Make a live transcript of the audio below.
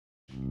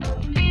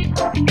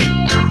Praise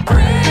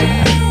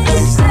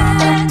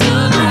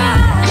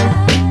Adonai.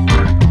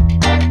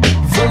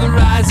 From the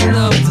rising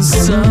of the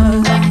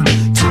sun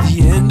to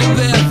the end of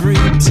every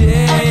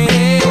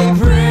day.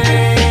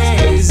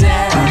 Praise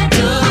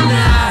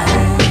Adonai.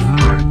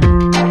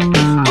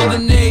 All the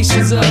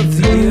nations of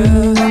the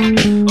earth,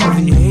 all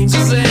the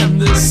angels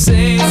and the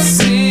saints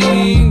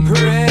sing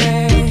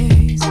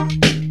praise.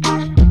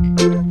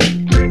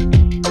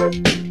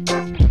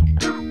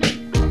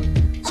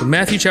 So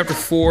Matthew chapter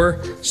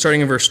 4,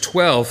 starting in verse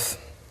 12,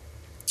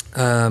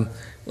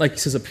 like it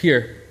says up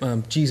here,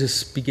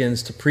 Jesus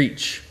begins to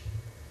preach.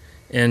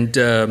 And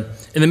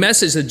the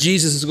message that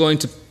Jesus is going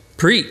to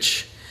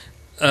preach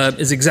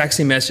is the exact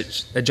same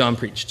message that John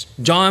preached.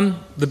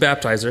 John the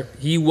baptizer,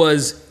 he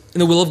was in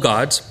the will of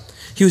God.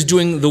 He was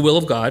doing the will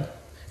of God.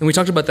 And we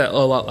talked about that a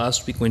lot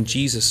last week when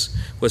Jesus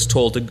was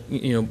told to,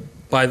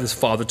 by his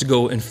Father to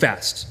go and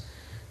fast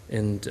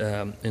and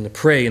to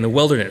pray in the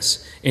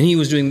wilderness. And he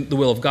was doing the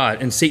will of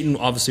God. And Satan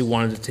obviously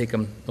wanted to take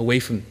him away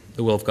from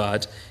the will of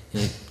God.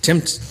 And he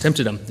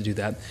tempted him to do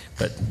that.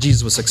 But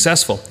Jesus was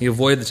successful. He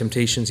avoided the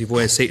temptations. He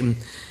avoided Satan.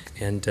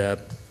 And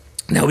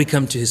now we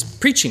come to his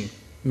preaching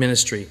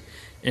ministry.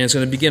 And it's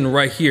going to begin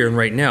right here and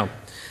right now.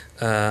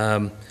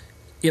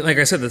 Like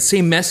I said, the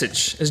same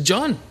message as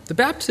John the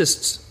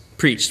Baptist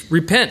preached.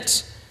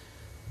 Repent.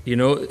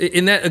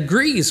 And that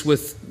agrees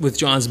with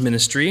John's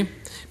ministry,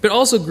 but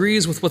also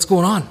agrees with what's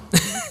going on.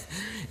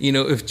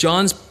 If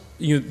John's,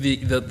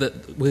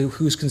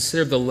 who's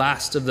considered the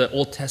last of the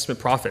Old Testament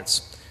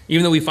prophets,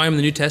 even though we find him in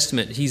the New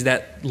Testament, he's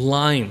that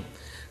line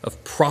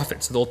of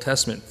prophets of the Old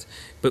Testament.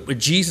 But when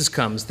Jesus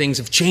comes, things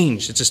have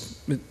changed. It's just,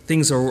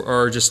 things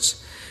are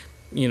just,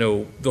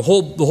 the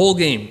whole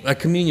game. Like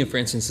communion, for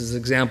instance, is an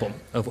example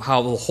of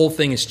how the whole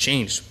thing has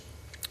changed.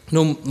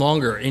 No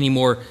longer any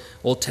more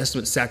Old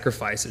Testament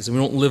sacrifices, and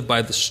we don't live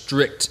by the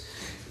strict,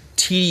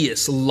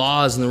 tedious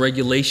laws and the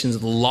regulations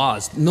of the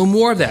laws. No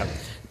more of that.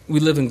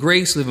 We live in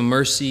grace, live in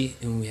mercy,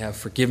 and we have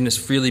forgiveness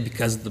freely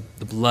because of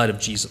the blood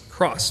of Jesus on the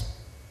cross.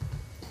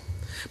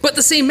 But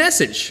the same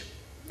message,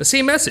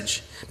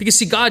 because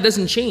see, God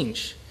doesn't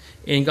change,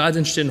 and God's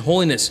interested in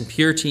holiness and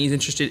purity. He's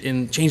interested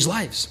in changed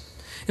lives.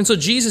 And so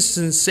Jesus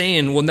isn't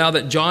saying, well, now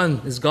that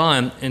John is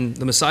gone and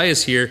the Messiah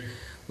is here,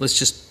 let's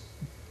just,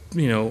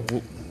 he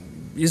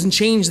doesn't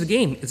change the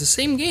game. It's the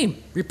same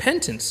game,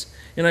 repentance.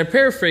 And I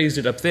paraphrased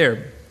it up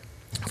there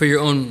for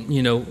your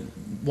own,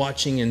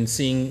 watching and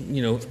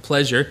seeing,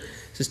 pleasure. It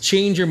says,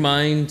 change your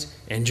mind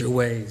and your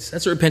ways.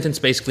 That's what repentance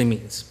basically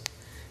means.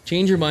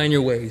 Change your mind and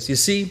your ways. You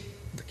see,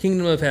 the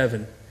kingdom of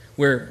heaven,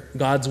 where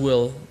God's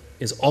will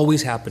is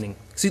always happening.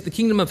 See, the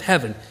kingdom of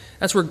heaven,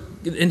 that's where,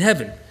 in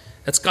heaven,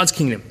 that's God's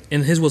kingdom,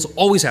 and his will is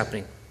always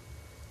happening.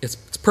 It's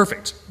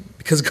perfect,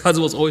 because God's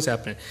will is always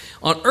happening.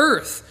 On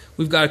earth,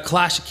 we've got a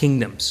clash of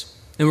kingdoms,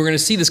 and we're going to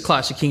see this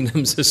clash of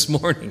kingdoms this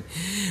morning.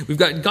 We've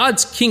got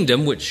God's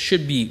kingdom, which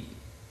should be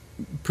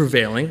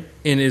prevailing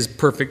and is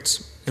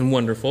perfect and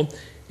wonderful,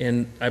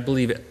 and I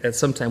believe at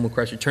some time when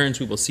Christ returns,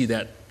 we will see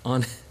that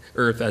on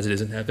earth as it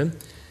is in heaven.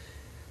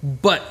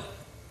 But,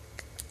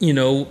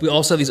 we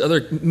also have these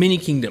other mini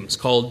kingdoms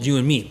called you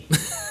and me.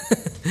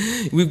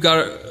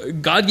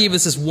 God gave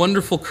us this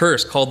wonderful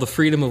curse called the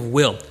freedom of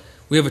will.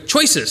 We have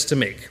choices to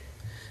make.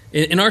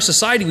 In our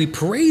society, we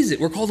praise it.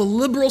 We're called a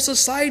liberal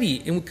society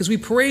because we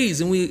praise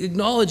and we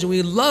acknowledge and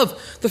we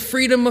love the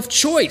freedom of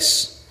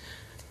choice.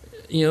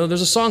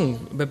 There's a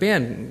song by a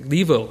band,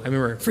 Levo, I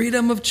remember,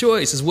 freedom of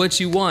choice is what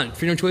you want.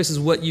 Freedom of choice is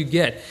what you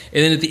get.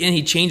 And then at the end,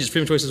 he changes,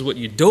 freedom of choice is what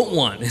you don't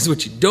want, is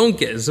what you don't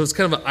get. So it's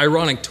kind of an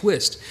ironic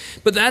twist.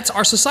 But that's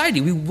our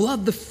society. We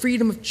love the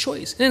freedom of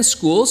choice. And in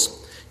schools,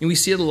 and we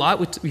see it a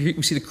lot.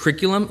 We see the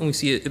curriculum, and we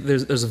see it,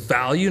 there's a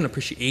value and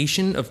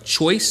appreciation of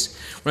choice.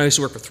 When I used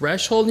to work for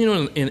Threshold,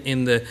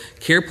 in the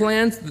care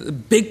plans, the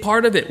big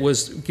part of it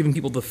was giving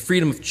people the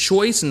freedom of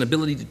choice and the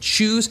ability to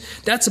choose.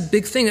 That's a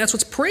big thing. That's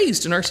what's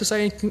praised in our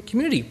society and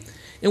community.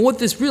 And what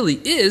this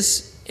really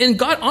is, and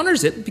God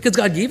honors it because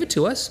God gave it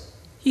to us.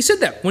 He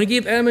said that when he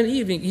gave Adam and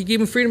Eve, he gave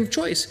them freedom of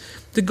choice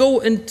to go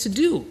and to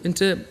do and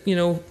to,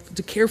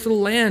 to care for the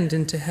land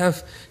and to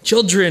have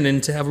children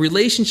and to have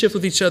relationships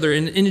with each other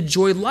and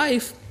enjoy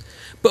life.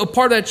 But a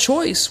part of that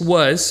choice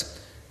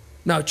was,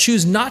 now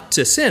choose not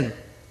to sin,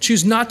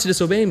 choose not to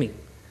disobey me.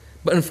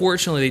 But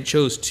unfortunately, they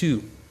chose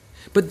to.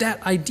 But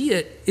that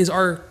idea is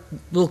our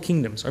little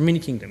kingdoms, our mini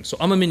kingdoms. So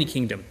I'm a mini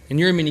kingdom and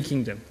you're a mini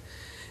kingdom.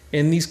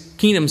 And these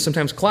kingdoms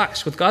sometimes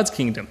clash with God's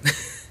kingdom.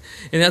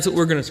 And that's what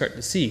we're going to start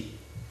to see.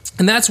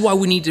 And that's why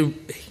we need to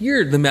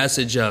hear the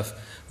message of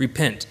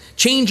repent.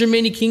 Change your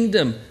mini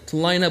kingdom to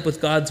line up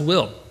with God's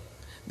will,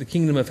 the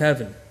kingdom of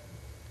heaven.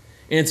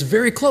 And it's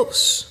very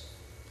close.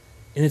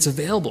 And it's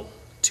available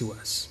to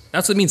us.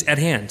 That's what it means, at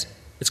hand.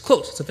 It's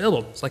close. It's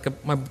available. It's like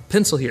my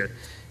pencil here.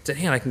 It's at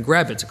hand. I can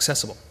grab it. It's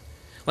accessible.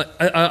 Like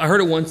I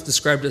heard it once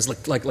described as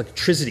like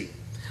electricity.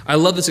 I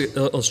love this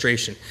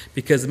illustration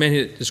because the man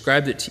who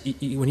described it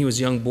when he was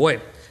a young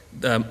boy,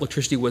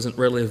 electricity wasn't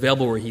readily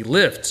available where he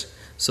lived.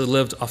 So he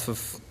lived off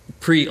of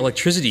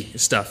pre-electricity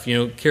stuff,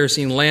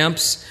 kerosene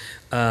lamps,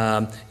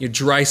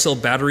 dry cell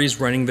batteries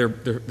running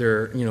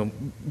their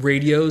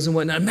radios and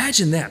whatnot.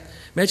 Imagine that.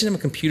 Imagine having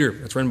a computer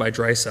that's run by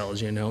dry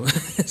cells,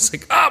 It's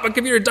like, my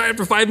computer died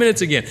for 5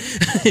 minutes again.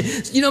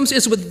 You know what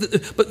I'm saying? So,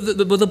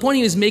 but the point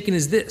he was making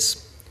is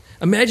this.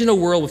 Imagine a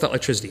world without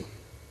electricity.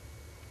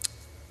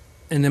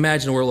 And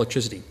imagine a world without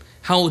electricity.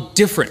 How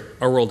different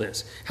our world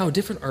is. How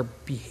different our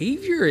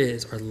behavior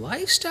is. Our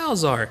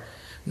lifestyles are.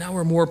 Now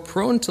we're more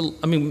prone to,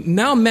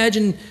 now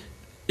imagine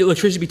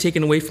electricity be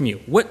taken away from you.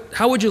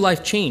 How would your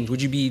life change?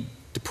 Would you be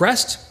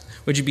depressed?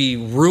 Would you be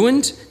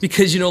ruined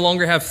because you no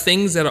longer have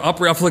things that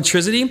operate off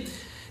electricity?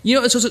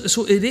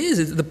 So it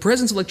is. The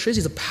presence of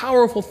electricity is a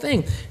powerful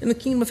thing. And the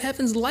kingdom of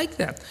heaven is like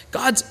that.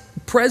 God's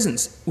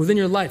presence within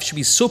your life should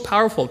be so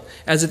powerful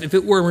as if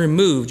it were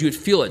removed, you would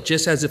feel it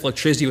just as if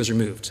electricity was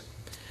removed.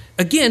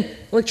 Again,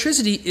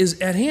 electricity is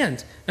at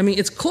hand.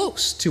 It's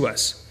close to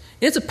us.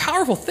 And it's a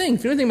powerful thing.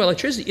 If you know anything about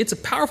electricity, it's a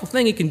powerful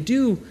thing. It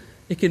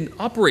can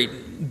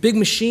operate big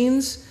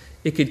machines.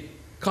 It could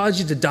cause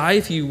you to die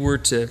if you were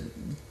to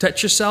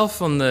touch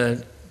yourself in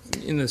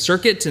the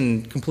circuit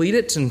and complete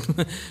it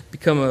and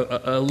become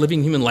a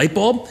living human light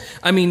bulb.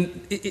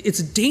 It's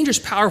a dangerous,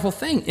 powerful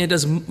thing. And it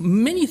does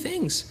many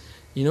things.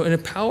 It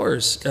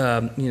empowers,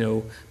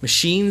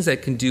 machines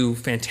that can do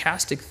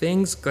fantastic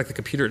things, like the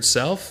computer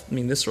itself.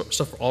 This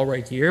stuff all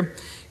right here.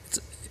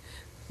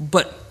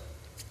 But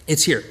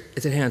it's here.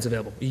 It's at hand. It's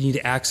available. You need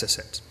to access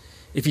it.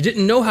 If you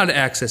didn't know how to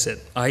access it,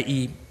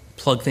 i.e.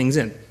 plug things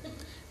in,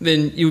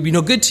 then it would be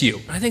no good to you.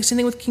 I think same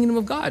thing with the kingdom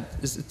of God.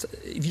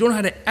 If you don't know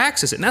how to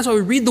access it, and that's why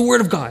we read the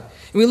Word of God,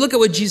 and we look at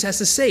what Jesus has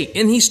to say,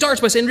 and he starts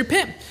by saying,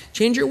 repent,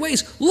 change your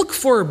ways, look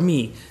for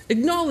me,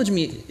 acknowledge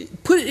me,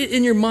 put it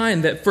in your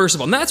mind that first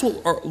of all, and that's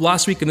what our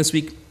last week and this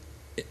week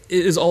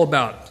is all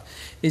about,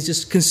 is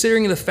just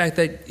considering the fact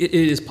that it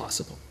is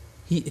possible.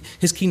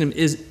 His kingdom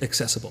is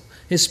accessible.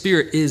 His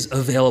Spirit is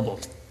available.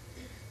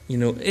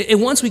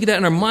 And once we get that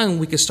in our mind,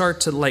 we can start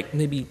to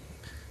maybe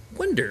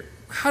wonder,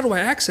 how do I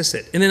access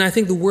it? And then I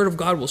think the Word of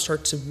God will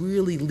start to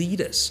really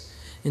lead us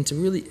into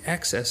really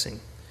accessing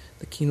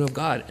the kingdom of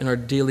God in our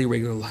daily,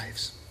 regular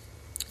lives.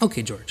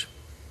 Okay, George.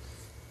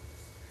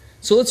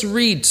 So let's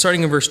read,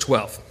 starting in verse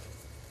 12,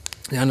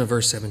 down to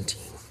verse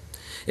 17.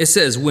 It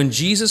says, when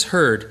Jesus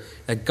heard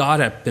that God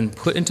had been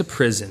put into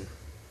prison.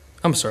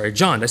 I'm sorry,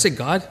 John. Did I say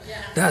God?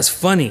 Yeah. That's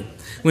funny.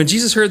 When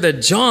Jesus heard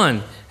that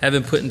John had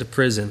been put into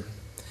prison,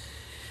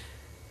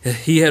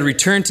 he had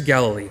returned to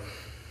Galilee.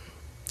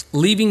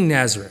 Leaving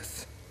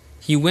Nazareth,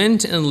 he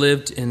went and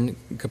lived in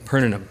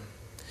Capernaum,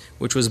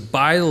 which was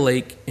by the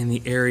lake in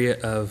the area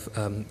of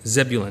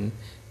Zebulun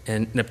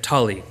and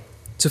Naphtali,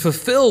 to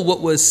fulfill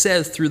what was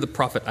said through the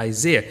prophet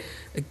Isaiah.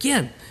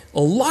 Again, a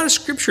lot of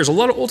scriptures, a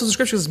lot of Old Testament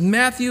scriptures.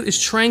 Matthew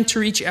is trying to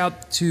reach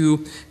out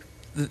to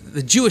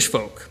the Jewish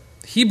folk,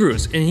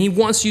 Hebrews, and he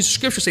wants to use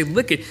scripture to say,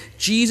 look at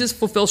Jesus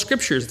fulfills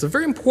scriptures. It's a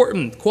very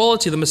important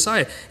quality of the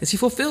Messiah, is he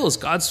fulfills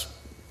God's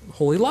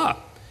holy law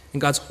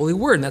and God's holy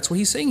word, and that's what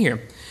he's saying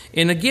here.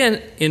 And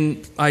again,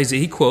 in Isaiah,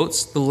 he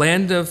quotes the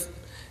land of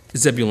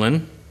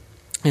Zebulun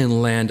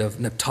and land of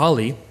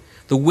Naphtali,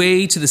 the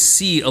way to the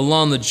sea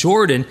along the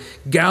Jordan,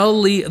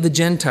 Galilee of the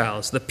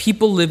Gentiles, the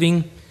people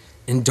living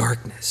in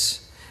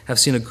darkness have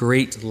seen a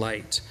great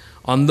light.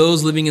 On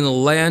those living in the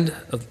land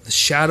of the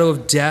shadow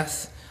of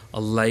death,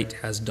 a light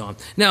has dawned.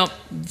 Now,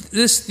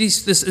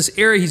 this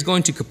area he's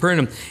going to,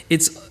 Capernaum,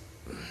 it's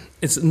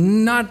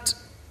not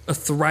a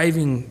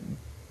thriving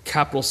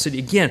capital city.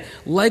 Again,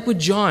 like with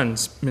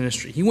John's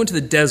ministry, he went to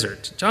the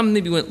desert. John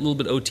maybe went a little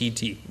bit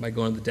OTT by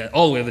going to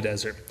all the way to the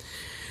desert.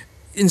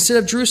 Instead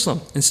of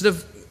Jerusalem, instead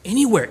of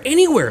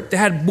anywhere that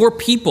had more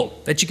people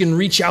that you can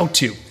reach out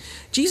to,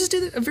 Jesus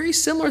did a very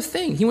similar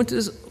thing. He went to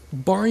this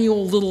barny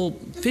old little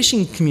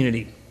fishing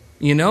community.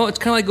 It's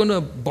kind of like going to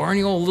a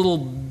barny old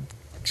little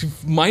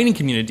mining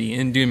community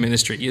and doing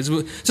ministry.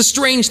 It's a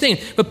strange thing,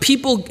 but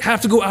people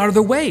have to go out of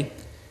their way.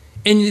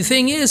 And the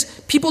thing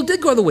is, people did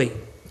go out of the way.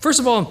 First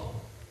of all,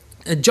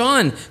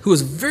 John, who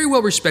was very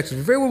well respected,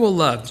 very well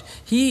loved,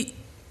 he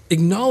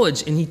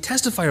acknowledged and he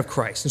testified of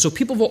Christ. And so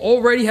people will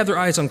already have their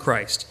eyes on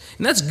Christ.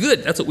 And that's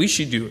good. That's what we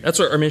should do. That's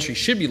what our ministry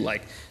should be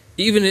like.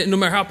 Even no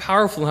matter how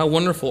powerful and how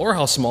wonderful or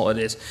how small it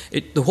is,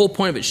 the whole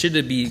point of it should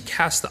be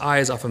cast the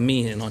eyes off of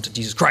me and onto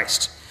Jesus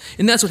Christ.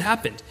 And that's what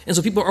happened. And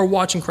so people are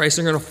watching Christ.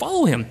 They're going to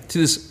follow him to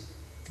this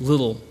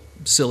little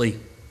silly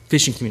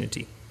fishing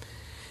community.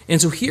 And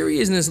so here he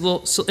is in this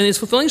and it's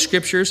fulfilling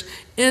scriptures,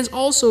 and it's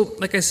also,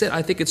 like I said,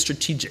 I think it's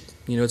strategic.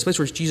 It's a place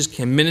where Jesus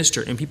can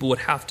minister, and people would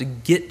have to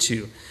get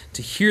to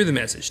hear the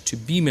message, to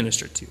be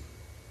ministered to.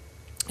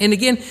 And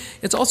again,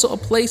 it's also a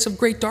place of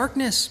great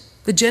darkness.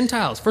 The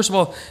Gentiles. First of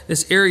all,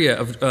 this area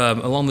of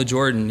along the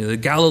Jordan, the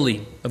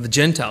Galilee of the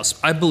Gentiles,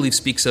 I believe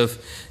speaks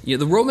of the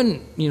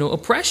Roman,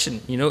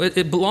 oppression.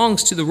 It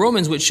belongs to the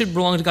Romans, which should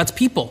belong to God's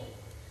people.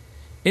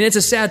 And it's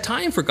a sad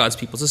time for God's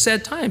people. It's a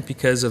sad time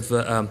because of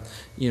the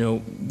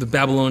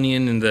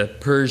Babylonian and the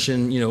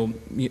Persian,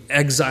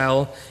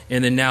 exile,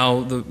 and then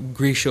now the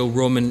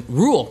Greco-Roman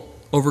rule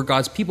over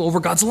God's people, over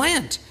God's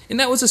land. And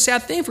that was a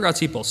sad thing for God's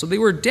people. So they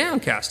were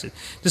downcasted,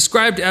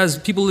 described as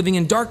people living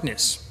in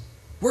darkness.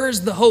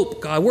 Where's the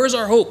hope, God? Where's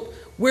our hope?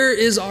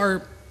 Where's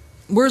our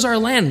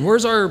land? Where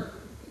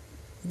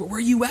are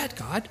you at,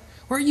 God?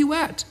 Where are you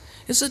at?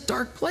 It's a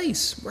dark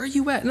place. Where are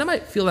you at? And I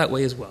might feel that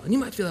way as well. And you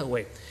might feel that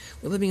way.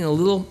 We're living in a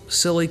little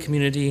silly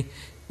community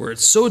where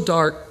it's so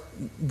dark.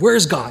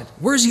 Where's God?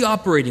 Where's he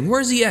operating?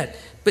 Where's he at?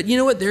 But you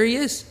know what? There he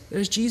is.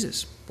 There's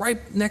Jesus right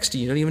next to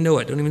you. You don't even know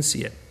it. Don't even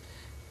see it.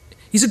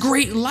 He's a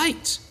great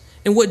light.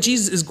 And what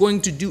Jesus is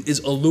going to do is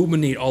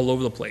illuminate all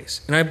over the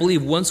place. And I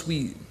believe once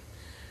we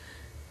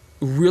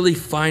really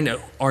find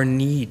out our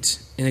need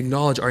and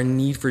acknowledge our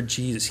need for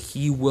Jesus,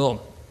 he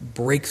will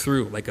break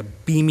through like a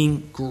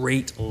beaming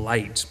great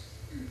light.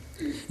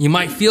 You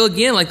might feel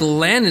again like the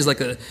land is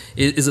like a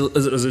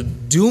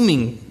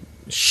dooming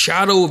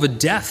shadow of a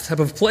death type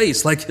of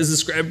place, like is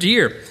described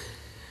here.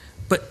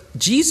 But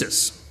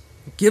Jesus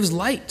gives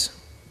light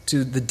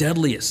to the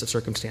deadliest of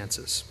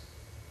circumstances.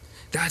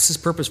 That's his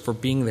purpose for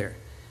being there.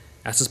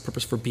 That's his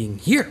purpose for being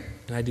here.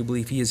 And I do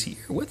believe he is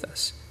here with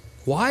us.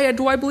 Why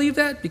do I believe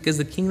that? Because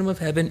the kingdom of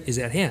heaven is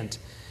at hand.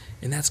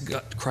 And that's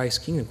Christ's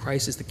kingdom.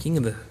 Christ is the king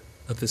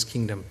of this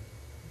kingdom.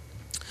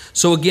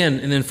 So again,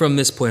 and then from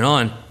this point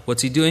on,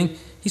 what's he doing?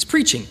 He's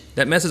preaching.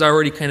 That message I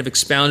already kind of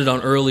expounded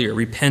on earlier,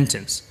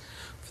 repentance.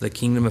 For the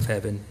kingdom of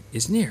heaven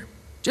is near.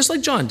 Just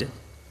like John did.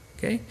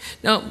 Okay?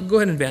 Now, go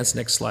ahead and advance the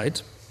next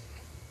slide.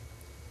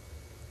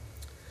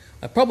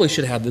 I probably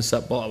should have this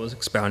up while I was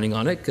expounding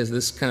on it, because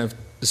this kind of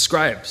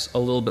describes a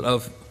little bit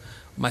of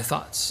my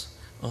thoughts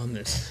on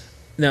this.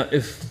 Now,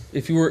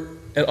 if you were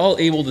at all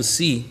able to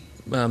see,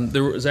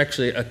 there was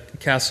actually a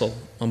castle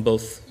on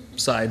both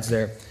sides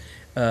there,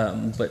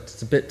 but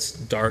it's a bit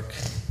dark,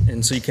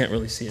 and so you can't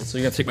really see it. So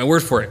you have to take my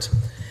word for it.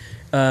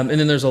 And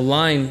then there's a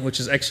line, which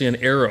is actually an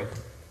arrow,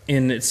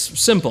 and it's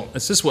simple.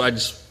 It's just what I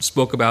just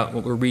spoke about,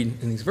 what we're reading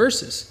in these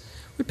verses.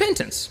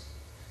 Repentance.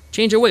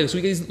 Change our ways. So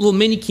we get these little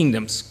mini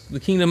kingdoms. The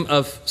kingdom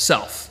of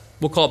self.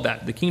 We'll call it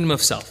that. The kingdom of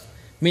self.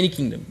 Many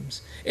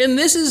kingdoms. And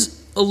this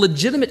is a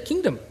legitimate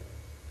kingdom.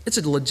 It's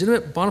a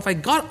legitimate, bona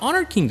fide,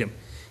 God-honored kingdom.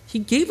 He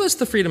gave us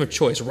the freedom of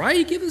choice, right?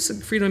 He gave us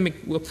the freedom to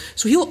make will.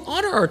 So he'll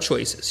honor our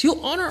choices. He'll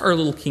honor our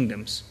little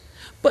kingdoms.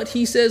 But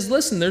he says,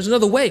 listen, there's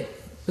another way.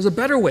 There's a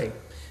better way.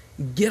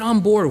 Get on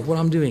board with what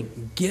I'm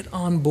doing. Get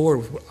on board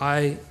with what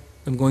I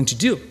am going to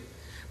do.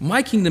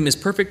 My kingdom is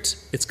perfect.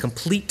 It's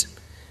complete.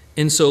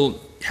 And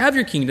so have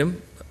your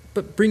kingdom,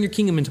 but bring your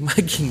kingdom into my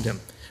kingdom.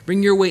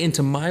 Bring your way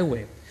into my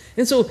way.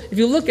 And so if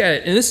you look at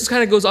it, and this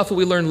kind of goes off what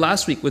we learned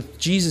last week with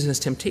Jesus and his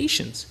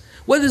temptations.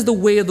 What is the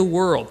way of the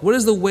world? What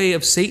is the way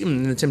of Satan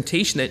and the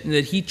temptation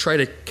that he tried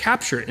to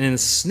capture and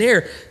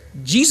ensnare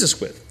Jesus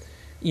with?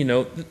 You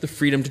know, the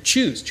freedom to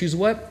choose. Choose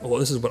what? Well,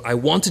 this is what I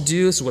want to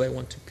do. This is what I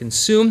want to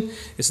consume.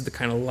 This is the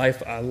kind of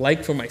life I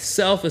like for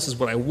myself. This is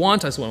what I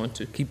want. This is what I want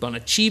to keep on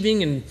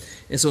achieving. And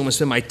so I'm going to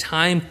spend my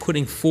time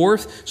putting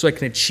forth so I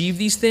can achieve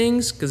these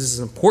things because this is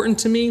important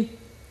to me.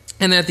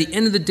 And then at the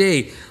end of the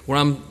day, when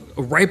I'm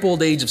a ripe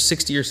old age of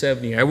 60 or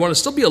 70, I want to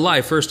still be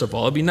alive, first of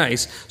all. It'd be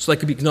nice so I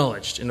could be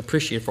acknowledged and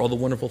appreciated for all the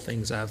wonderful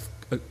things I've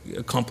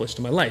accomplished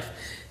in my life.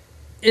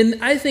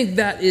 And I think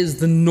that is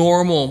the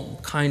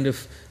normal kind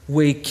of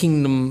way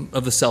kingdom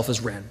of the self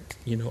is ran.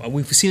 You know,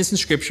 we've seen this in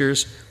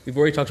scriptures. We've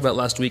already talked about it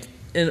last week.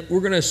 And we're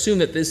going to assume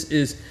that this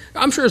is,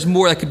 I'm sure there's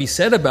more that could be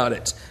said about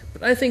it.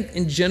 But I think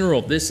in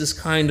general, this is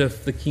kind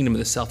of the kingdom of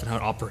the self and how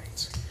it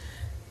operates.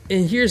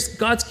 And here's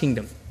God's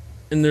kingdom.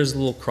 And there's a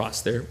little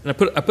cross there. And I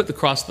put the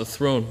cross of the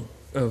throne,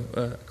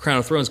 crown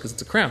of thrones, because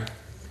it's a crown.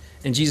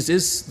 And Jesus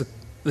is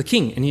the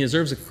king, and he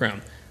deserves a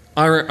crown.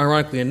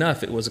 Ironically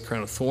enough, it was a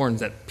crown of thorns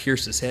that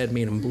pierced his head,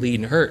 made him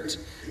bleed and hurt.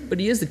 But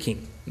he is the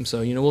king. And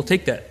so, we'll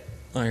take that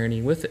irony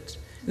with it.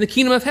 And the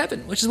kingdom of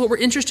heaven, which is what we're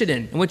interested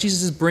in, and what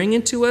Jesus is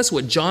bringing to us,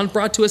 what John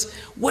brought to us.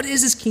 What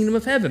is this kingdom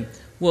of heaven?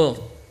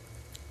 Well,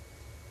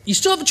 you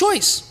still have a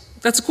choice.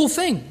 That's a cool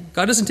thing.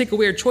 God doesn't take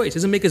away our choice. He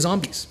doesn't make us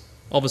zombies.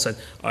 All of a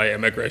sudden, I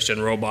am a Christian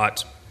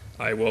robot.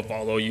 I will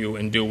follow you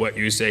and do what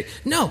you say.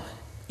 No,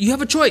 you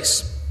have a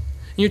choice.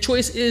 And your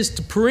choice is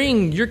to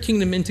bring your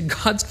kingdom into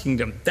God's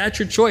kingdom. That's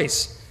your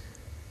choice.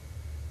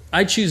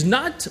 I choose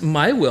not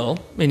my will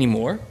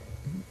anymore,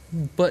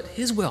 but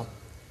his will.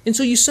 And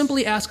so you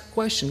simply ask a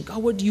question,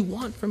 God, what do you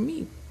want from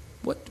me?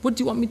 What do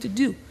you want me to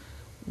do?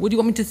 What do you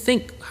want me to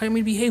think? How do you want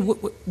me to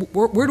behave?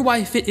 Where do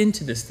I fit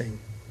into this thing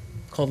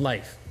called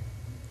life?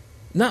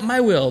 Not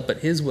my will, but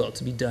his will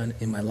to be done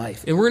in my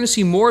life. And we're going to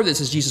see more of this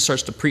as Jesus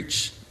starts to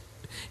preach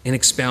and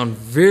expound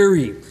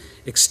very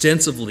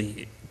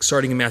extensively,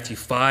 starting in Matthew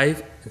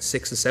 5 and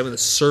 6 and 7, the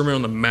Sermon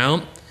on the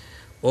Mount.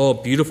 Oh,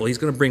 beautiful. He's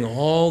going to bring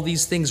all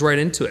these things right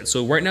into it.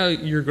 So right now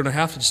you're going to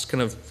have to just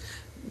kind of,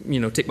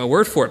 take my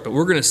word for it. But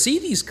we're going to see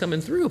these coming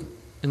through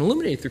and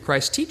illuminate through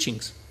Christ's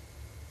teachings.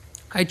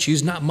 I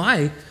choose not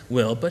my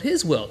will, but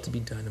his will to be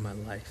done in my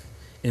life,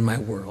 in my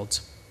world.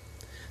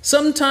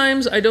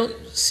 Sometimes I don't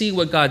see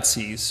what God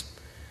sees,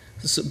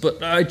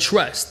 but I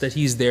trust that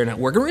he's there and at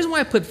work. And the reason why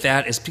I put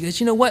that is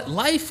because,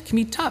 life can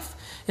be tough.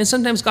 And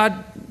sometimes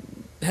God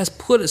has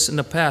put us in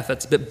a path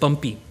that's a bit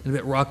bumpy and a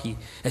bit rocky,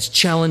 that's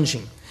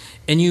challenging.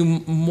 And you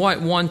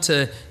might want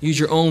to use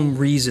your own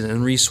reason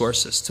and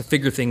resources to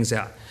figure things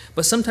out.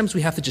 But sometimes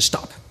we have to just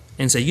stop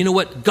and say, you know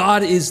what?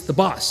 God is the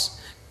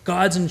boss.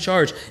 God's in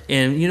charge.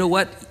 And you know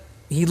what?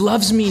 He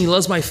loves me. He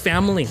loves my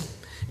family.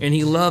 And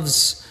he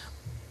loves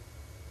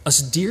us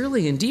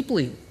dearly and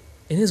deeply.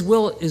 And his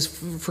will is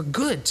for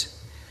good.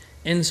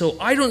 And so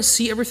I don't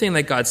see everything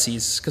that God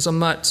sees because I'm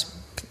not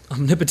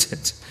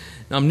omnipotent,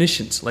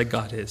 omniscient like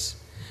God is.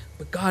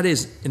 But God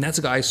is, and that's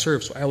the guy I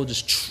serve, so I will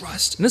just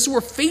trust. And this is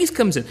where faith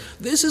comes in.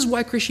 This is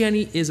why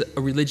Christianity is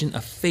a religion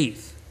of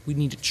faith. We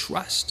need to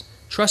trust.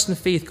 Trust and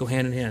faith go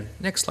hand in hand.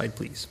 Next slide,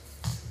 please.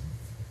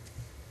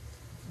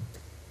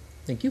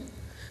 Thank you.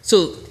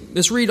 So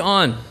let's read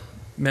on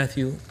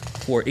Matthew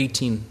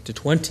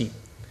 4:18-20.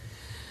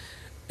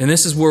 And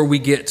this is where we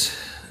get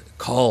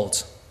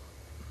called.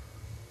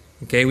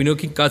 Okay, we know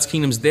God's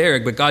kingdom's there,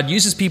 but God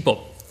uses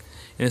people.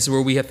 And this is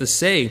where we have to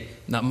say,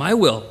 not my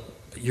will,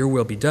 but your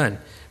will be done.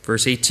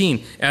 Verse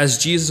 18, as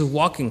Jesus was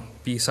walking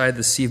beside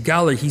the Sea of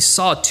Galilee, he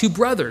saw two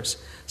brothers,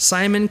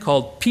 Simon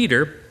called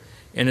Peter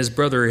and his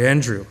brother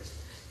Andrew.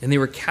 And they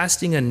were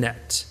casting a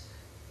net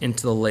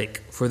into the lake,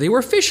 for they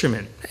were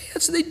fishermen. Hey,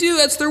 that's what they do.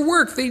 That's their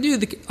work. They do,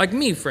 like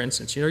me, for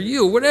instance,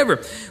 you,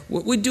 whatever.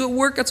 What we do at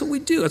work, that's what we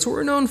do. That's what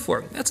we're known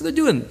for. That's what they're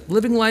doing,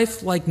 living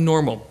life like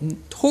normal,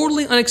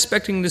 totally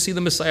unexpecting to see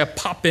the Messiah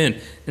pop in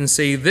and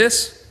say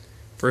this,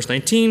 verse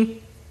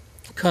 19,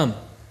 come,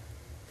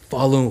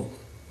 follow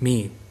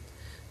me,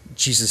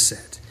 Jesus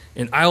said,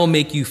 and I will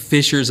make you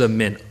fishers of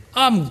men.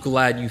 I'm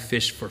glad you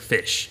fish for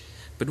fish,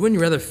 but wouldn't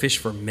you rather fish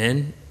for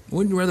men?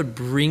 Wouldn't you rather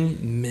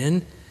bring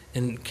men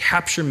and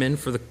capture men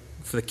for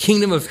the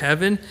kingdom of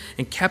heaven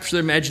and capture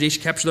their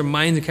imagination, capture their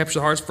minds, and capture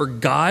their hearts for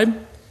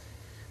God?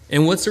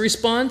 And what's the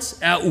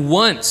response? At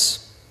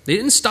once. They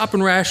didn't stop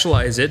and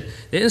rationalize it.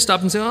 They didn't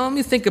stop and say, oh, let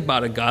me think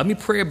about it, God. Let me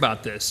pray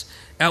about this.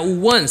 At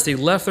once, they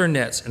left their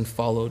nets and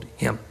followed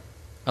him.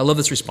 I love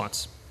this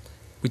response.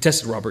 We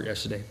tested Robert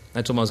yesterday.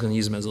 I told him I was going to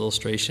use him as an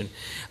illustration.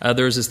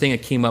 There was this thing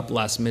that came up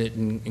last minute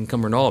in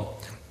Cumbernauld.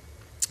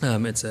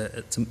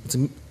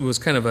 It was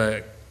kind of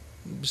a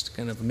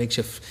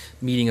makeshift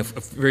meeting of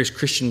various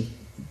Christian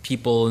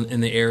people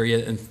in the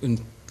area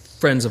and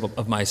friends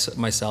of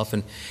myself.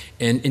 And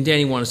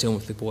Danny wanted to stay home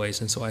with the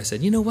boys. And so I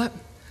said, you know what?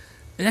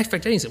 And in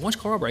fact, Danny said, why don't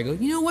you call Robert? I go,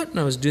 you know what? And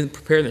I was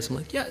preparing this. I'm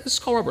like, yeah, let's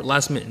call Robert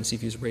last minute and see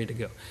if he was ready to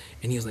go.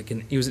 And he was like,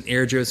 he was in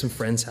Airdrie at some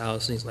friend's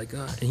house. And he's like,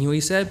 and you know what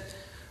he said?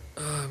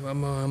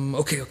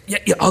 Okay,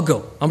 yeah, I'll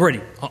go. I'm ready.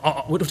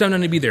 What time do I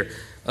need to be there?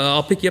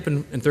 I'll pick you up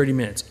in 30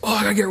 minutes. Oh,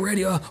 I gotta get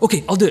ready.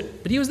 Okay, I'll do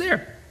it. But he was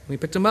there. We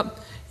picked him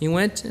up. He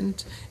went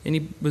and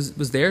he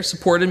was there,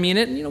 supported me in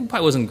it. And,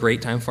 probably wasn't a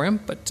great time for him,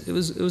 but it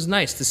was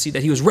nice to see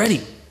that he was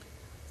ready.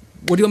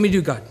 What do you want me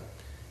to do, God?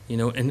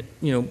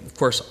 Of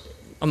course,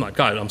 I'm not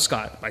God. I'm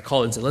Scott. I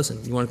called and said,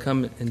 listen, you want to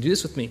come and do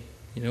this with me?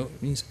 And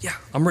he said, yeah,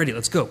 I'm ready.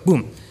 Let's go.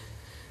 Boom.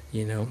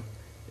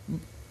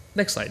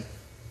 Next slide.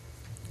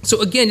 So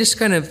again, just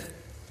kind of,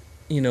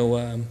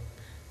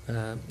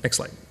 next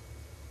slide.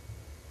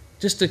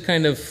 Just to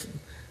kind of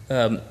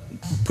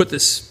put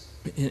this,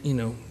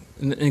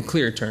 in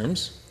clear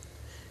terms.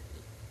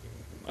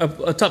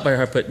 I'll top by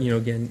heart, but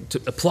again,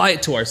 to apply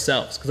it to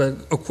ourselves,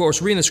 because of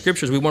course, reading the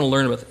scriptures, we want to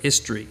learn about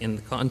history and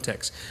the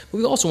context, but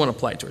we also want to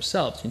apply it to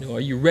ourselves. Are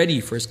you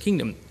ready for His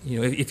kingdom?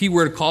 If He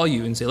were to call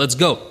you and say, "Let's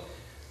go,"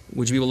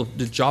 would you be able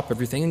to drop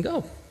everything and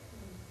go?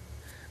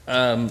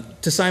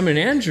 To Simon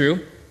and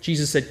Andrew,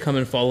 Jesus said, "Come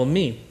and follow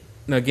me."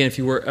 Now, again, if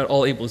you were at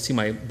all able to see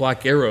my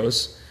black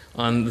arrows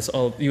on this,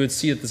 you would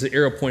see that there's an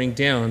arrow pointing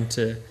down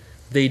to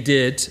they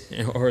did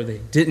or they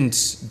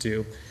didn't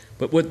do.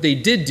 But what they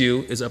did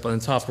do is up on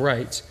the top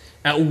right.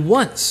 At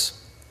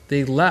once,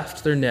 they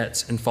left their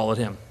nets and followed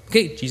him.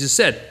 Okay, Jesus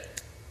said,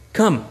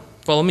 come,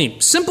 follow me.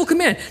 Simple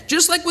command.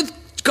 Just like what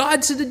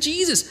God said to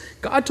Jesus.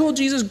 God told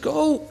Jesus,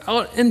 go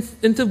out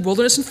into the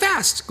wilderness and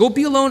fast. Go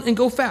be alone and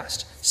go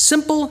fast.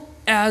 Simple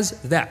as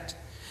that.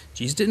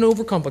 Jesus didn't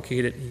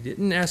overcomplicate it. He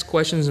didn't ask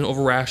questions and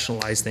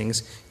over-rationalize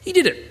things. He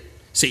did it.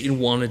 Satan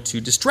wanted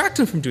to distract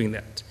him from doing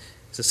that.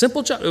 It's a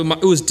simple job.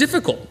 It was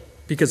difficult.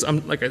 Because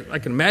I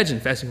can imagine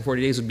fasting for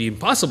 40 days would be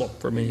impossible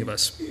for many of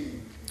us.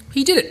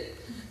 He did it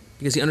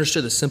because he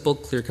understood the simple,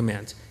 clear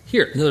commands.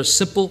 Here, another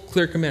simple,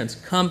 clear commands.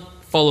 Come,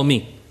 follow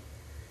me.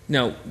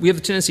 Now, we have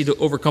a tendency to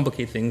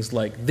overcomplicate things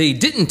like they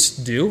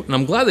didn't do, and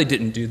I'm glad they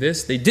didn't do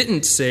this. They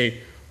didn't say,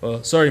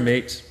 well, sorry,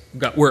 mate, I've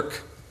got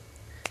work.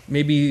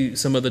 Maybe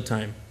some other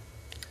time.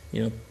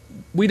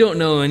 We don't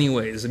know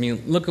anyways.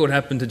 Look at what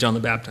happened to John the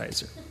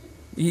Baptizer.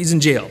 He's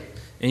in jail,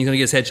 and he's going to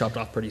get his head chopped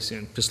off pretty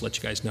soon, just to let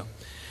you guys know.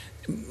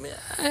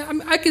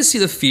 I can see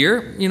the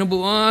fear,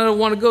 but I don't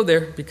want to go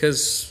there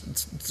because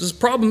there's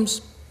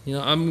problems.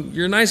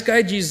 You're a nice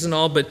guy, Jesus, and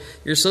all, but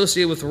you're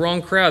associated with the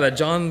wrong crowd. That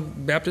John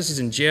Baptist is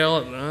in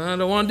jail. I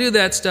don't want to do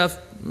that stuff.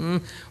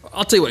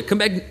 I'll tell you what, come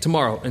back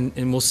tomorrow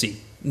and we'll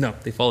see. No,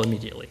 they fall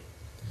immediately.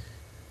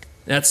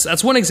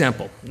 That's one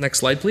example. Next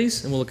slide,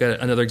 please, and we'll look at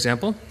another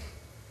example.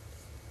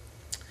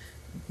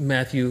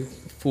 Matthew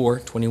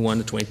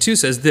 4:21-22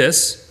 says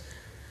this.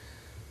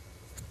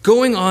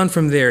 Going on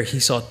from there, he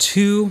saw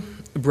two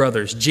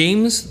brothers,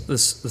 James, the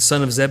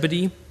son of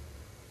Zebedee,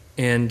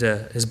 and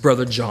his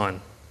brother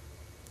John.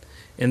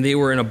 And they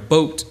were in a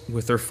boat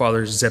with their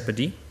father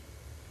Zebedee,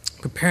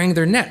 preparing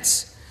their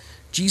nets.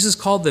 Jesus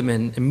called them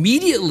in.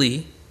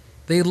 Immediately,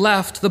 they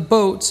left the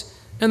boat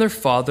and their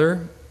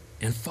father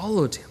and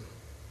followed him.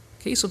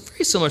 Okay, so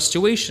very similar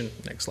situation.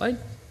 Next slide.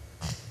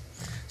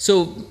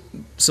 So,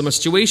 similar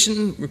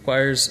situation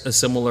requires a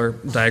similar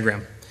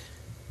diagram.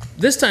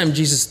 This time,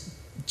 Jesus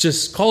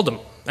just called them.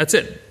 That's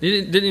it.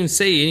 He didn't even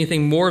say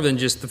anything more than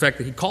just the fact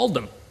that he called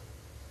them.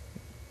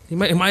 He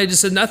might have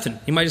just said nothing.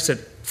 He might have just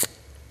said,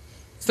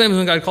 sometimes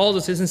when God calls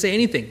us, he doesn't say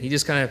anything. He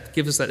just kind of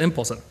gives us that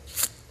impulse.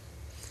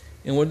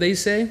 And what did they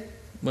say?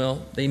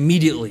 Well, they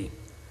immediately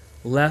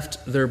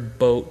left their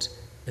boat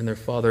and their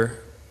father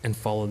and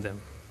followed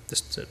them.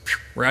 Just said,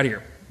 we're out of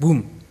here.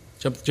 Boom.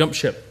 Jump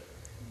ship.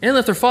 And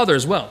left their father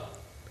as well,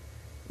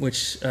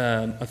 which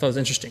I thought was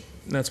interesting.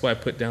 And that's why I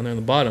put down there on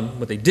the bottom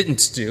what they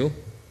didn't do.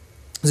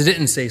 Is they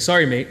didn't say,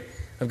 sorry, mate,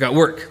 I've got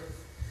work.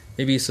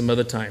 Maybe some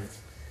other time.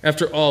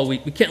 After all, we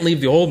can't leave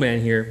the old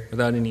man here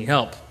without any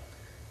help.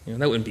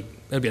 That would be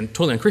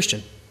totally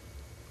unchristian.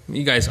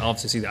 You guys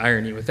obviously see the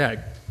irony with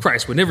that.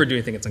 Christ would never do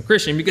anything that's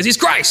unchristian because he's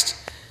Christ.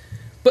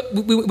 But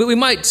we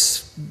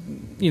might,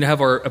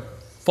 have our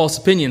false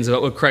opinions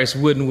about what Christ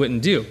would and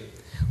wouldn't do.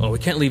 Well, we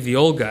can't leave the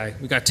old guy.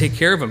 We got to take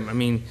care of him. I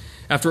mean,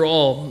 after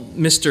all,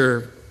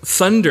 Mr.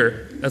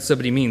 Thunder, that's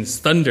what he means,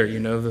 thunder,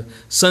 the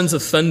sons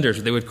of thunder,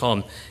 they would call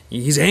him.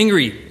 He's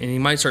angry, and he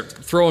might start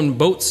throwing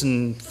boats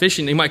and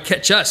fishing. He might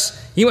catch us.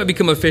 He might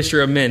become a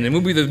fisher of men, and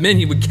we'll be the men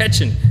he would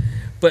catch.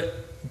 But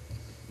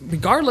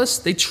regardless,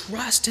 they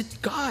trusted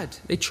God.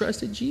 They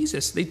trusted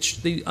Jesus.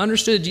 They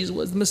understood that Jesus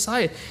was the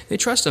Messiah. They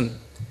trust him.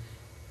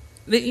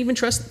 They even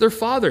trusted their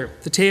father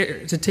to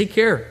take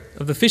care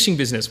of the fishing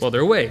business while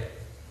they're away.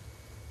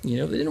 They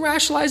didn't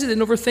rationalize it, they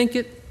didn't overthink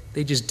it.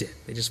 They just did.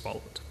 They just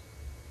followed.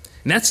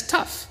 And that's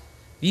tough.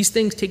 These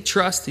things take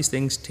trust. These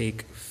things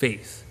take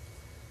faith.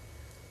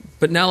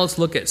 But now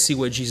let's see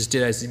what Jesus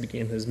did as he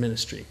began his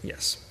ministry.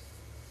 Yes.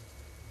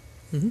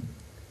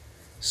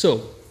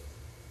 So,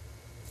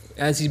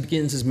 as he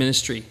begins his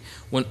ministry,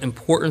 one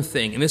important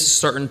thing, and this is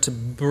starting to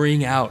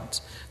bring out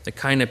the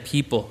kind of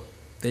people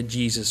that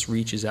Jesus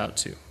reaches out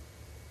to.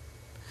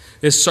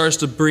 This starts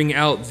to bring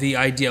out the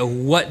idea of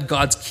what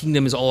God's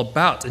kingdom is all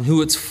about and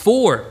who it's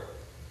for.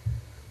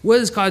 What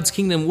is God's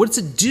kingdom? What does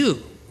it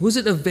do? Who is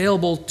it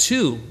available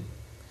to?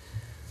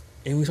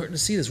 And we start to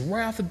see this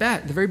right off the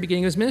bat at the very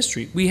beginning of his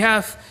ministry. We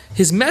have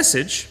his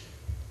message,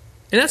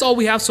 and that's all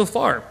we have so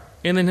far.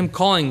 And then him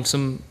calling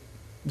some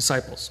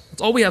disciples.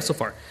 That's all we have so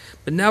far.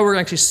 But now we're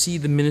going to actually see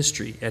the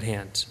ministry at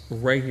hand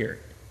right here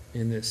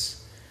in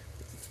this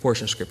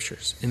portion of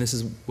scriptures. And this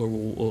is where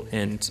we'll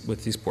end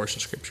with these portion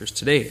of scriptures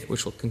today,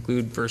 which will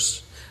conclude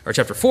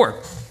chapter 4.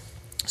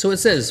 So it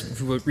says, if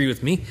you would read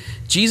with me,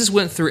 Jesus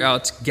went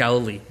throughout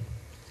Galilee,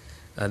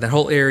 that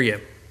whole area,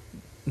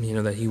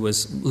 that he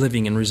was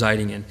living and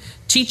residing in,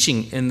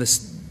 teaching in the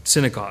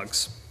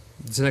synagogues.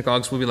 The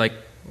synagogues will be like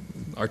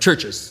our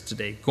churches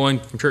today, going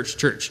from church to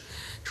church,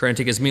 trying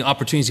to take as many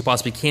opportunities he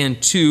possibly can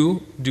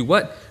to do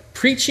what?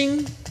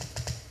 Preaching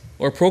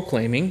or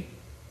proclaiming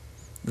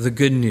the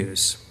good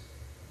news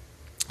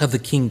of the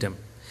kingdom.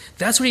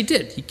 That's what he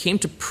did. He came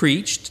to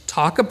preach, to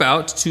talk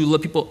about, to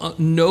let people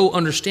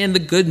understand the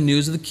good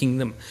news of the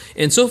kingdom.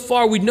 And so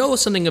far, we know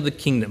something of the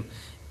kingdom.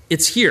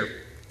 It's here.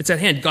 It's at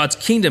hand. God's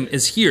kingdom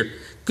is here.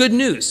 Good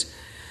news.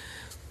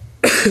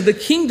 The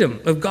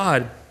kingdom of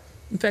God.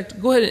 In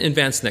fact, go ahead and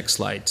advance the next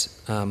slide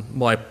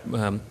while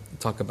I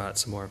talk about it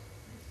some more.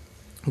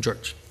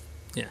 George.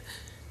 Yeah.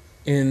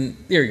 And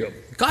there you go.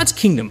 God's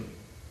kingdom.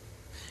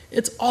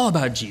 It's all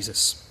about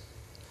Jesus.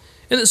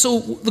 And so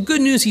the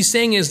good news he's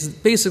saying is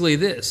basically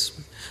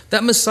this.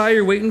 That Messiah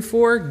you're waiting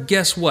for,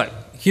 guess what?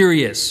 Here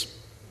he is.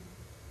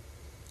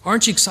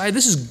 Aren't you excited?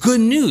 This is good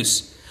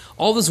news.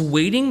 All this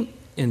waiting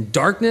in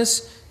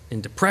darkness,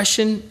 in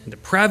depression, in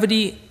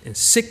depravity, in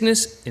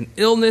sickness, in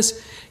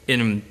illness,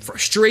 in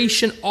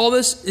frustration, all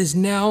this is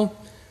now,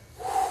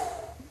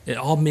 it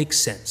all makes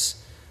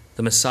sense.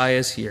 The Messiah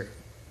is here.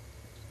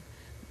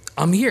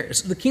 I'm here.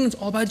 So the kingdom's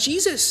all about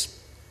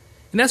Jesus.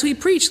 And that's what he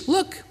preached.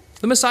 Look.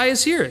 The Messiah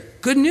is here.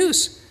 Good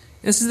news.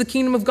 This is the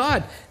kingdom of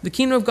God. The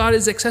kingdom of God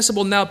is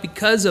accessible now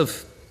because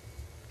of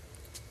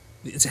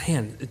it's at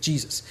hand,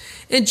 Jesus.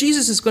 And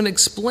Jesus is going to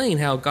explain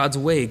how God's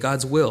way,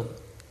 God's will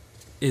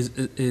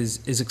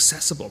is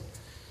accessible.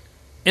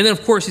 And then,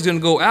 of course, he's going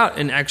to go out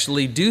and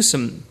actually do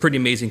some pretty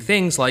amazing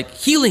things like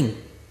healing.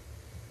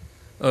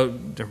 Oh,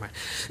 never mind.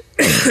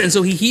 And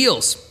so he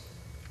heals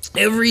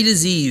every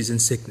disease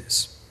and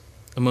sickness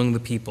among the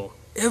people.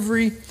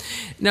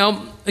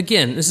 Now,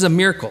 again, this is a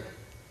miracle.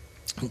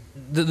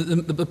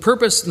 The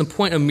purpose and the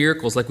point of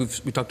miracles, like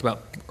we talked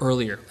about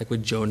earlier, like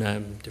with Jonah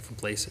and different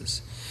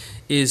places,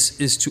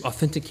 is to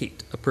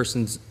authenticate a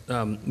person's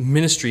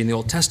ministry in the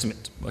Old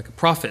Testament, like a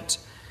prophet,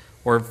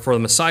 or for the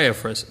Messiah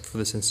for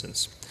this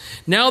instance.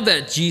 Now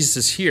that Jesus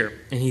is here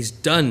and he's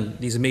done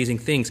these amazing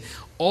things,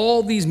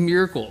 all these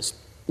miracles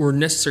were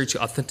necessary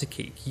to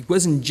authenticate. He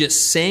wasn't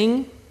just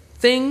saying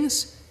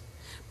things.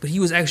 but he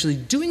was actually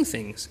doing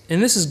things.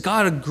 And this is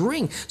God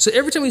agreeing. So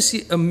every time we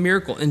see a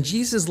miracle, and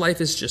Jesus'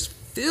 life is just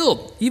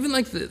filled, even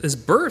like his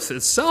birth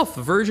itself,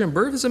 the virgin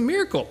birth is a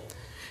miracle.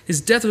 His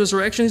death and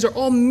resurrection, these are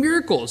all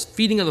miracles.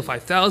 Feeding of the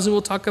 5,000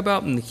 we'll talk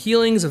about, and the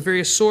healings of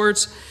various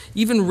sorts,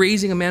 even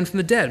raising a man from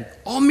the dead.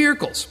 All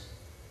miracles.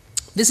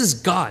 This is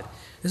God.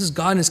 This is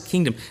God and his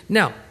kingdom.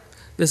 Now,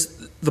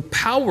 the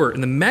power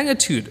and the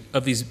magnitude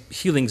of these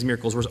healings,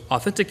 miracles, was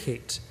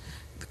authenticate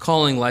the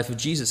calling life of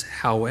Jesus.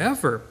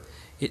 However,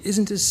 it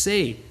isn't to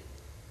say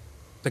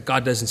that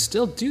God doesn't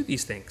still do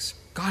these things.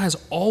 God has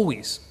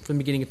always, from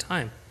the beginning of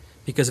time,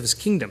 because of his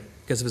kingdom,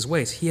 because of his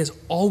ways, he has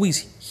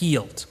always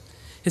healed.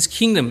 His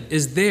kingdom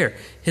is there.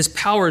 His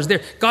power is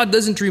there. God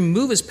doesn't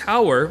remove his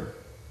power.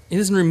 He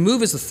doesn't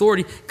remove his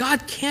authority.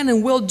 God can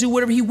and will do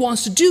whatever he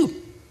wants to do.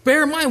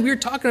 Bear in mind, we are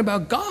talking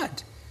about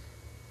God.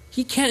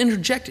 He can't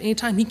interject at any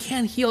time. He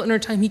can't heal at any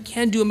time. He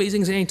can do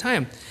amazing things at any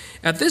time.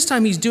 At this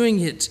time, he's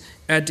doing it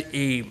at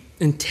an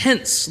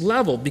intense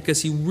level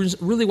because he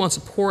really wants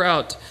to pour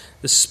out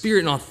the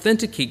Spirit and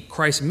authenticate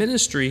Christ's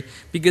ministry,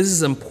 because this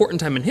is an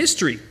important time in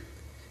history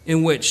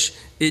in which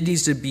it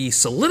needs to be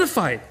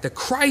solidified that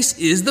Christ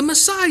is the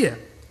Messiah.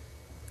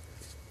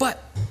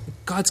 But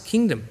God's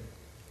kingdom,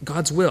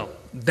 God's will,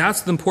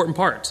 that's the important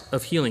part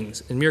of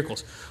healings and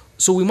miracles.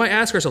 So we might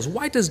ask ourselves,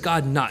 why does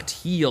God not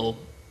heal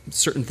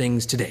certain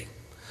things today?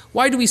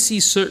 Why do we see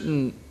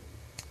certain,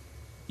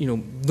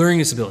 learning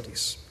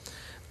disabilities,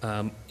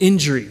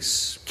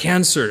 injuries,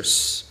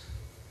 cancers,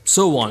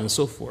 so on and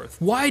so forth?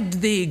 Why do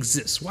they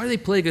exist? Why do they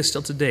plague us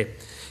still today?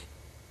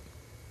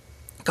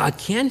 God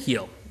can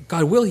heal.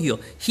 God will heal.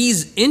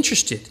 He's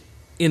interested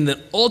in the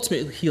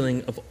ultimate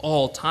healing of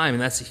all time,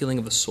 and that's the healing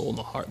of the soul and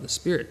the heart and the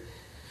spirit.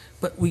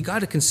 But we got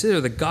to consider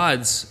that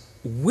God's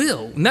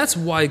will, and that's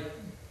why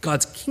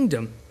God's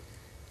kingdom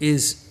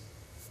is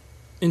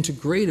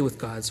integrated with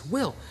God's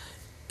will.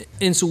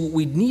 And so what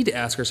we need to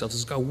ask ourselves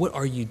is, God, what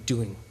are you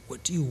doing?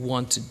 What do you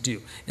want to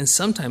do? And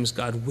sometimes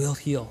God will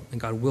heal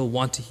and God will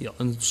want to heal.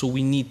 And so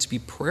we need to be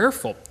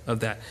prayerful of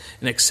that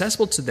and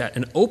accessible to that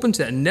and open to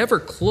that and never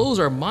close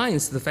our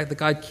minds to the fact that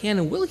God can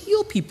and will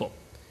heal people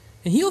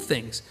and heal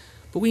things.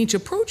 But we need to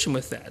approach him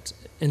with that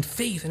in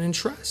faith and in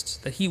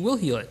trust that he will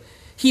heal it.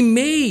 He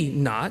may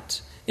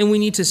not, and we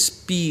need to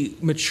be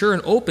mature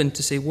and open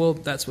to say, well,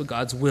 that's what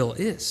God's will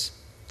is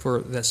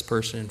for this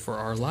person and for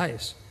our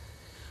lives.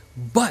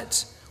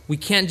 But we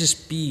can't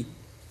just be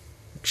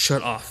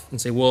shut off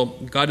and say, well,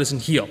 God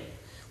doesn't heal.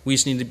 We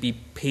just need to be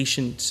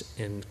patient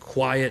and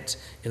quiet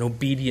and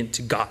obedient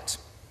to God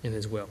in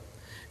his will.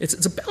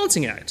 It's a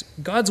balancing act.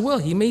 God's will,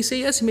 he may say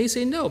yes, he may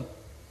say no.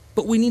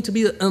 But we need to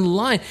be in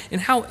line.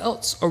 And how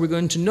else are we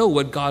going to know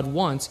what God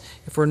wants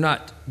if we're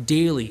not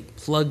daily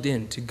plugged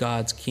into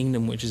God's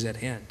kingdom, which is at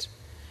hand?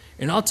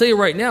 And I'll tell you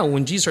right now,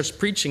 when Jesus starts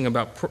preaching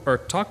about, or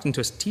talking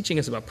to us, teaching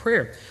us about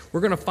prayer, we're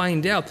going to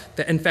find out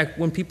that, in fact,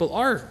 when people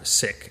are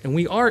sick and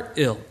we are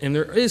ill, and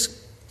there is,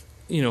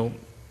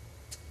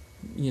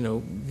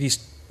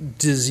 these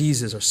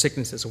diseases or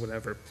sicknesses or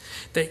whatever,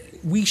 that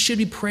we should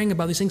be praying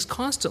about these things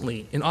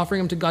constantly and offering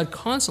them to God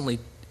constantly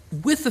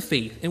with the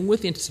faith and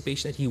with the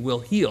anticipation that he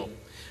will heal,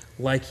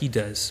 like he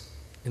does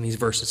in these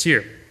verses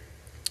here.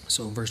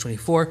 So in verse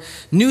 24,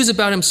 news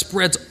about him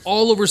spreads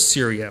all over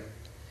Syria,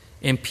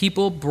 and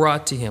people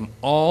brought to him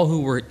all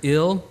who were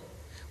ill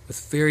with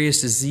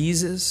various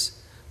diseases,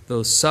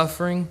 those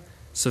suffering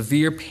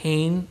severe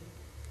pain,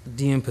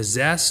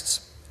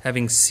 demon-possessed,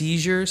 having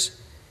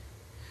seizures,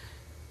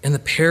 and the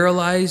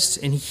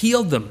paralyzed, and he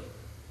healed them.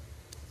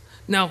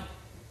 Now,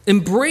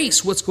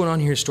 embrace what's going on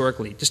here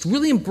historically. Just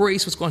really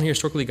embrace what's going on here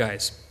historically,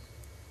 guys.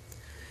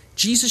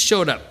 Jesus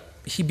showed up.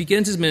 He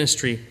begins his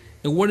ministry,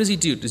 and what does he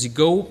do? Does he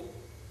go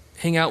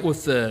hang out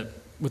with the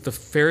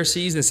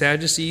Pharisees and the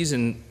Sadducees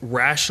and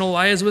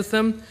rationalize with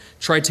them,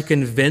 try to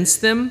convince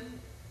them?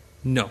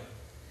 No.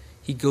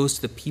 He goes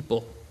to the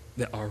people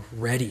that are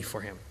ready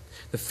for him.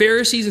 The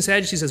Pharisees and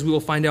Sadducees, as we will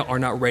find out, are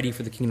not ready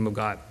for the kingdom of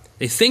God.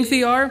 They think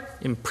they are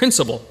in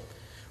principle,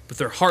 but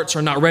their hearts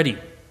are not ready.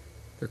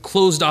 They're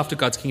closed off to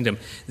God's kingdom.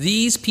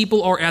 These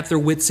people are at their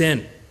wits'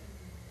 end.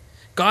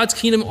 God's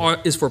kingdom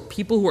is for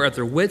people who are at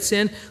their wits'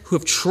 end, who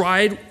have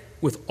tried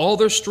with all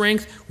their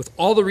strength, with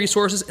all the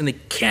resources, and they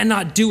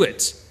cannot do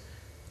it.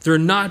 They're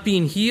not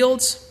being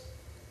healed.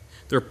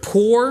 They're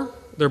poor.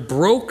 They're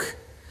broke.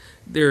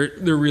 They're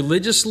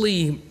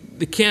religiously,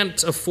 they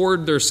can't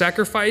afford their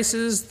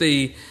sacrifices.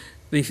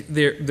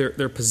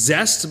 They're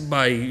possessed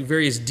by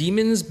various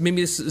demons.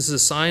 Maybe this is a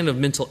sign of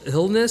mental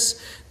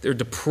illness. They're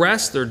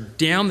depressed. They're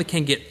down. They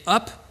can't get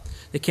up.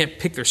 They can't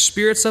pick their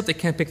spirits up. They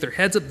can't pick their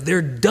heads up.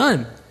 They're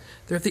done.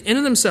 They're at the end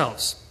of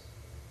themselves.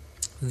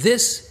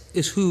 This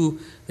is who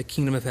the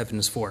kingdom of heaven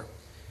is for.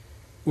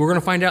 We're going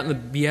to find out in the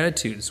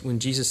Beatitudes when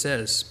Jesus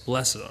says,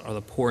 blessed are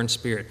the poor in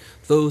spirit,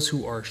 those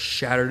who are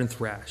shattered and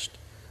thrashed.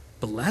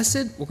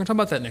 Blessed? We're going to talk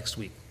about that next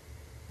week.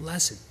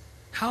 Blessed.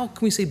 How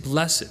can we say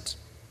blessed?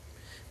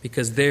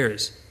 Because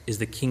theirs is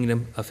the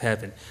kingdom of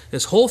heaven.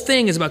 This whole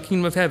thing is about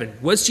kingdom of heaven.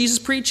 What's Jesus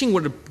preaching?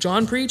 What did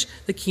John preach?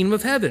 The kingdom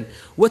of heaven.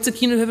 What's the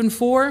kingdom of heaven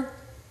for?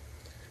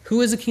 Who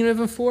is the kingdom of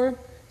heaven for?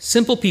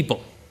 Simple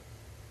people,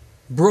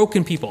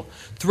 broken people,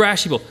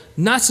 thrash people,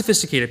 not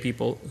sophisticated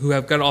people who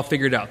have got it all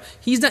figured out.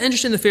 He's not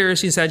interested in the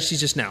Pharisees and Sadducees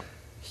just now.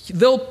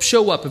 They'll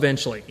show up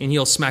eventually, and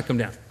he'll smack them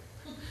down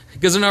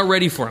because they're not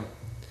ready for him.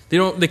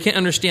 They can't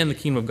understand the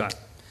kingdom of God.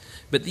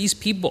 But these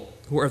people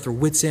who are at their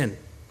wits' end,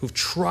 who've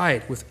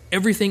tried with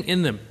everything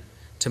in them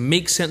to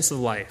make sense of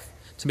life,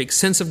 to make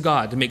sense of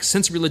God, to make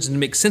sense of religion, to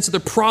make sense of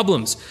their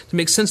problems, to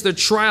make sense of their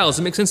trials,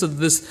 to make sense of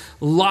this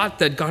lot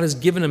that God has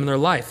given them in their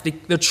life.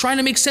 They're trying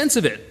to make sense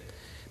of it.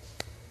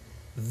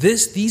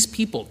 These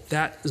people,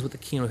 that is what the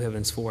kingdom of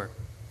heaven is for.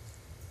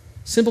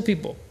 Simple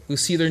people who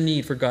see their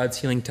need for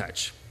God's healing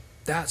touch.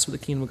 That's what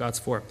the kingdom of God's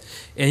for.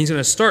 And he's going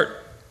to start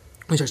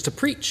when he starts to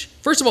preach.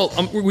 First of all,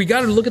 we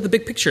got to look at the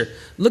big picture.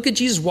 Look at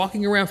Jesus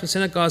walking around from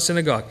synagogue to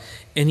synagogue,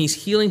 and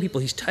he's healing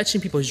people, he's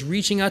touching people, he's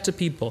reaching out to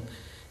people,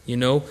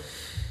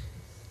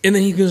 And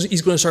then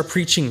he's going to start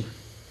preaching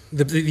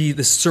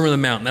the Sermon on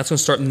the Mount. That's going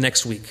to start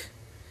next week.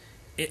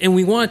 And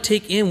we want to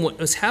take in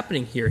what's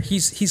happening here.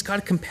 He's got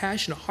a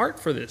compassionate heart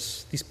for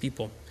these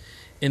people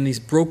and these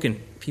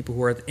broken people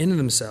who are at the end of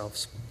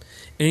themselves.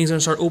 And he's going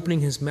to start opening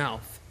his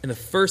mouth. And the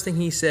first thing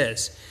he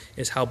says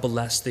is how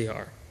blessed they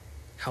are.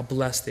 How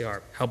blessed they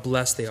are. How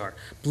blessed they are.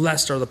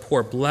 Blessed are the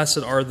poor. Blessed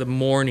are the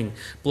mourning.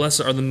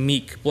 Blessed are the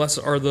meek. Blessed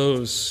are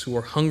those who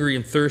are hungry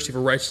and thirsty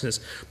for righteousness.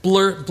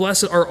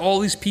 Blessed are all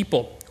these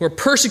people who are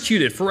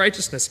persecuted for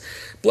righteousness.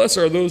 Blessed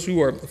are those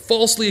who are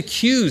falsely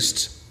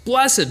accused.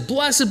 Blessed,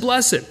 blessed,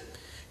 blessed.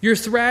 You're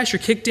thrashed,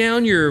 you're kicked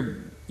down, you're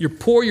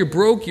poor, you're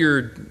broke,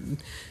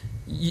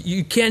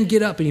 you can't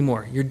get up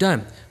anymore. You're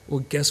done.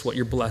 Well, guess what?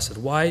 You're blessed.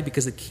 Why?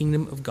 Because the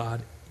kingdom of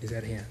God is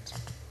at hand.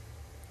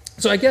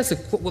 So I guess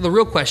the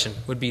real question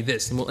would be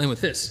this, and we'll end with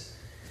this.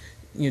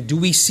 Do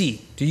we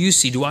see, do you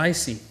see, do I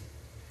see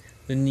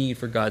the need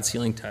for God's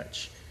healing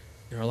touch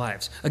in our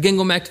lives? Again,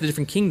 going back to the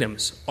different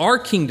kingdoms. Our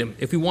kingdom,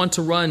 if we want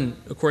to run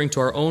according to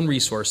our own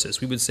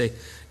resources, we would say,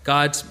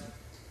 God,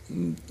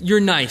 you're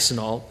nice and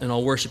all, and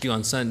I'll worship you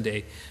on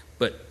Sunday,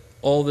 but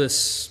all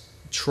this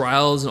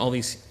trials and all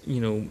these,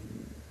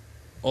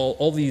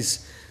 all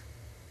these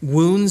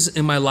wounds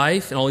in my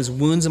life and all these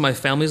wounds in my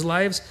family's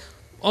lives,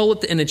 I'll let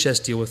the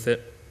NHS deal with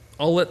it.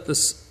 I'll let the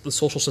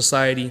social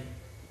society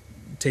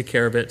take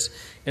care of it,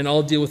 and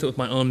I'll deal with it with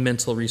my own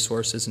mental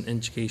resources and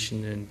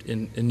education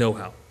and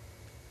know-how.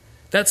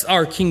 That's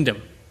our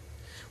kingdom.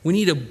 We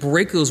need to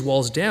break those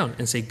walls down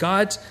and say,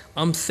 God,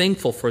 I'm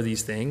thankful for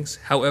these things.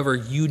 However,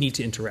 you need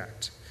to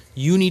interact.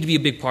 You need to be a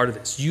big part of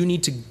this. You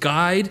need to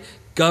guide,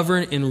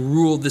 govern, and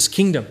rule this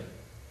kingdom.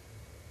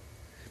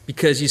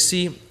 Because you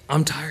see,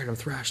 I'm tired, I'm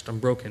thrashed, I'm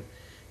broken. And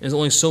there's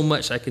only so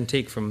much I can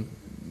take from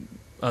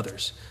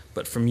others.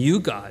 But from you,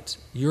 God,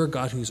 you're a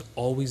God who's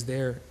always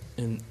there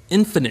and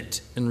infinite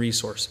in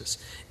resources,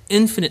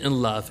 infinite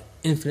in love,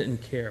 infinite in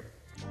care.